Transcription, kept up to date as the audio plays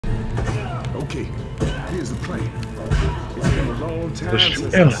Okay, here's the plan. It's been a long time Let's shoot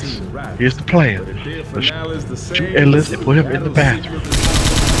since I've Ellis. seen the ride. Here's the plan. Let's shoot Ellis and put him in the bathroom.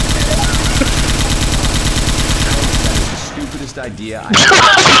 Stupidest idea I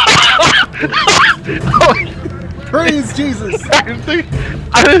Praise Jesus! I didn't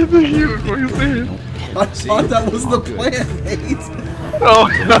think you were going to say it. I thought that was the plan, Nate. Oh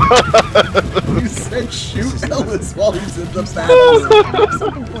no! You said shoot Ellis while he's in the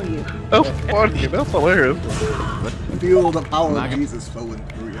bathroom. That's funny. That's hilarious. Feel the power of Jesus flowing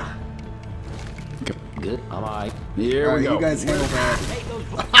through you. Good. Alright. Here Alright, we go. you guys handle that.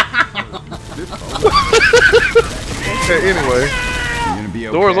 Okay, anyway. You're gonna be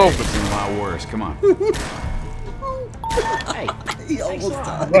okay. Door's open. It's been a lot worse. Come on. Hey. He almost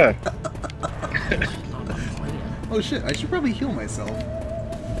died. What? Oh shit, I should probably heal myself.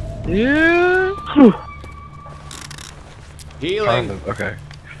 Yeah. Healing. Okay.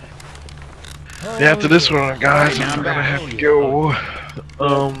 Yeah, after this one, guys, we're gonna have to go.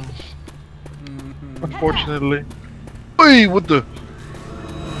 Unfortunately. Hey, what the?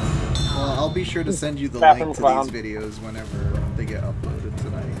 Well, I'll be sure to send you the link to these videos whenever they get uploaded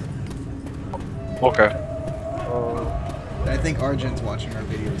tonight. Okay. I think Argent's watching our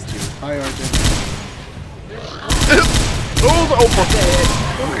videos too. Hi, Argent. Oh, the Oprah.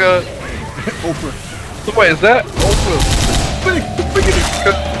 Okay. Oprah. So wait, is that Oprah?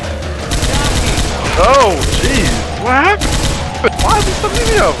 Oh, jeez. What happened? Why is there so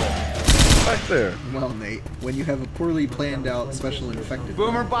many of them? Right there. Well, Nate, when you have a poorly planned out special infected...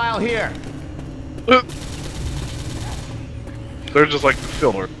 Boomer bile here. They're just like the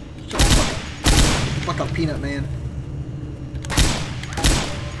filler. Fuck up, Peanut Man.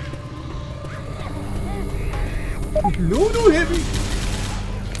 No, heavy!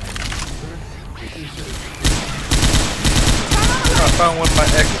 I found one of my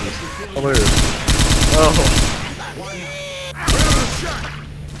exes. Hilarious. Oh.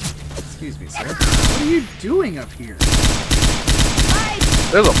 Excuse me, sir. What are you doing up here?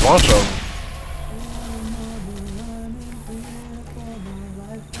 There's a bunch of them.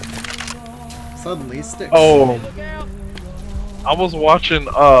 Suddenly, sticks. Oh. I was watching,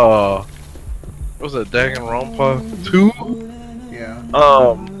 what was it, Danganronpa 2? Yeah.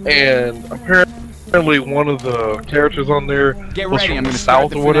 And apparently one of the characters on there was from the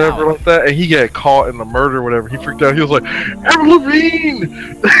South or whatever like that, and he got caught in the murder or whatever. He freaked out. He was like, Avril Lavigne!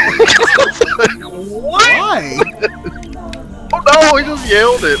 Like, what? Why? Oh no, he just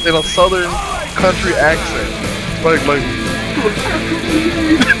yelled it in a southern country accent. Like,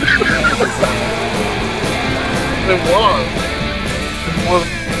 it was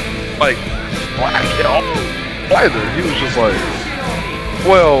like black at all either. He was just like,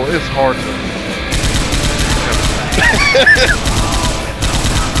 well, it's hard to.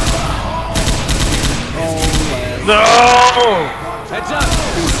 No! Heads up.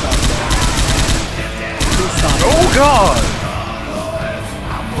 Oh God!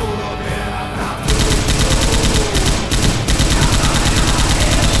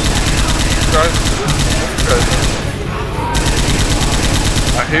 Okay.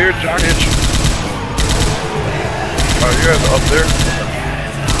 I hear John Hitch. Oh, you guys are up there?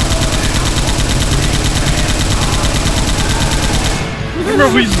 Remember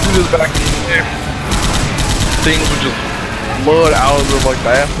we used to do this back in the day? Things would just flood out of the like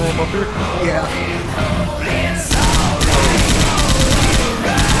bathroom up here? Yeah.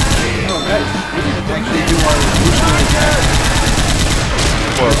 Oh, guys, we didn't actually do our usual attack.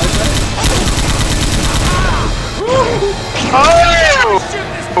 What? Oh!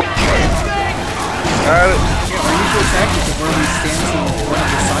 Got it. Yeah, our usual tactic is where we stand in one of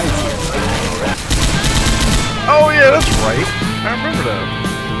the sides here. Oh yeah, that's right. I remember that.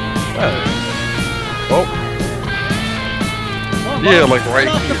 Oh. Yeah, like right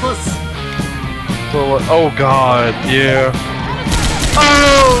here. So, like, oh God, yeah.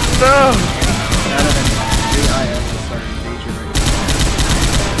 Oh no! Adam and JIF will start engaging right now.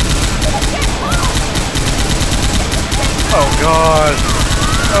 Oh God!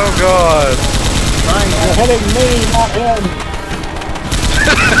 Oh God! You're hitting me, not him.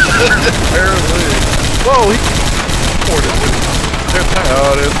 Apparently. Whoa, he poured it. There's that.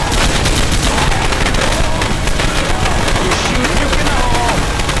 Oh, it is.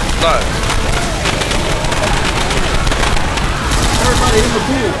 Nice. Everybody in the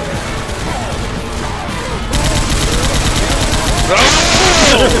pool.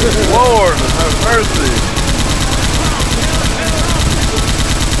 Oh, Lord, have mercy.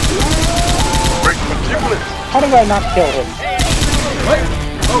 Break my giblets. How did I not kill him? What?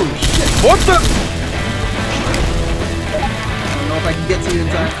 Oh shit. What the? I don't know if I can get to you in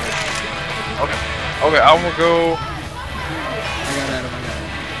time. Okay. Okay, I'm gonna go. I got Adam.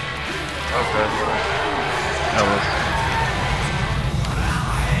 Okay. Ellis.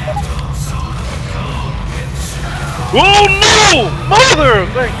 Oh no! Mother!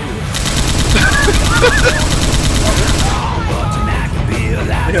 Thank you.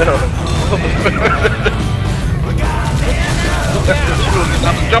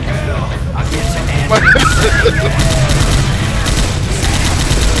 Jump.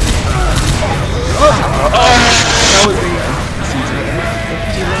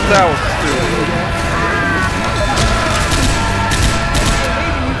 That was stupid.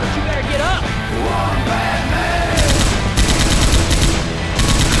 You better get up.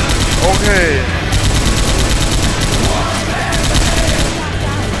 Okay.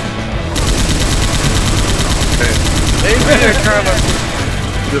 Maybe it kind of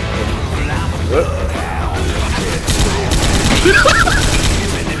difficult.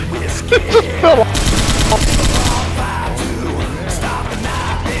 It just fell off.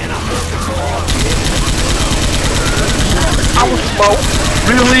 I was smoke.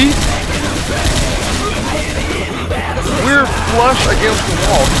 Really? We're flush against the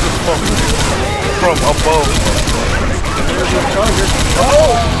wall. Just from above.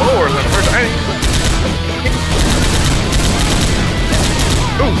 Oh, Lord.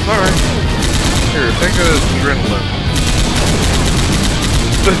 Oh, sorry. Here, take a adrenaline.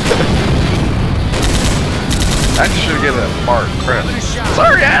 I just should get that mark crap.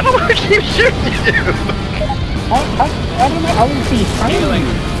 Sorry, Adam, I keep shooting you. I don't know. I want to see healing.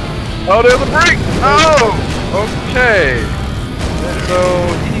 Oh, there's a break. Oh, okay. So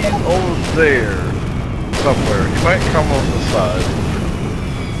he's over there somewhere. He might come on the side.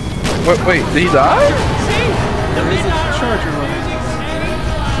 Wait, did he die? There is a charger running.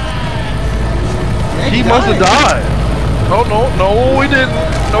 He must have died. Oh no, he didn't.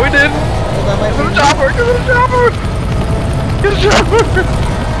 No, he didn't. Well, Get the chopper! Get the chopper! Get the chopper!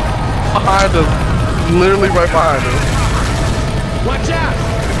 Behind us. Literally right behind us. Watch out!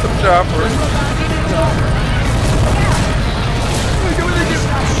 Get the chopper.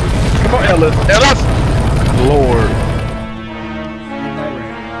 Come on, Ellis. Ellis! Lord.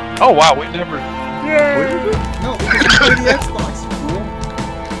 Oh wow, we never... No, because you play the Xbox, you fool.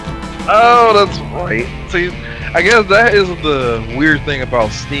 Oh, that's right. See, I guess that is the weird thing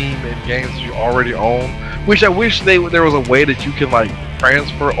about Steam and games you already own. Which I wish there was a way that you can like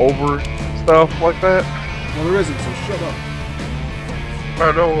transfer over stuff like that. Well, there isn't, so shut up.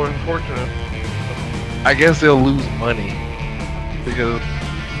 I know, unfortunate. I guess they'll lose money because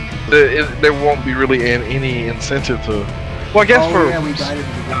there won't be really any incentive to. Well, I guess yeah, we died at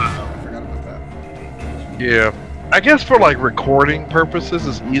the beginning. I forgot about that. Yeah, I guess for like recording purposes,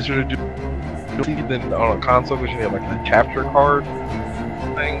 it's easier to do than on a console because you have like a capture card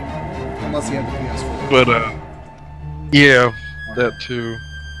thing. Unless you have the PS4. But yeah, that too.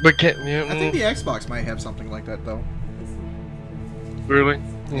 But can't you? I think the Xbox might have something like that though. Really?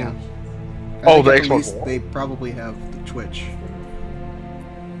 Yeah. Oh, the at Xbox least One. they probably have the Twitch.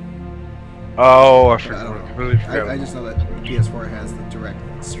 Oh, I But forgot. I don't know. Really forgot. I just know that PS4 has the direct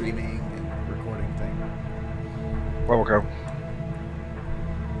streaming and recording thing. Oh, okay.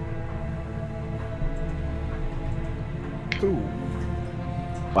 Cool.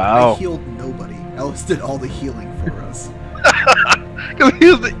 I Wow. healed nobody. Ellis did all the healing for us. Because he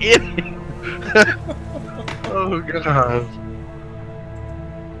was the idiot. Oh god.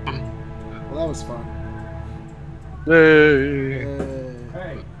 Well, that was fun. Yay.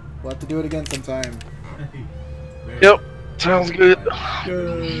 Hey. We'll have to do it again sometime. Yep. Sounds good.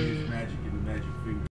 Yay.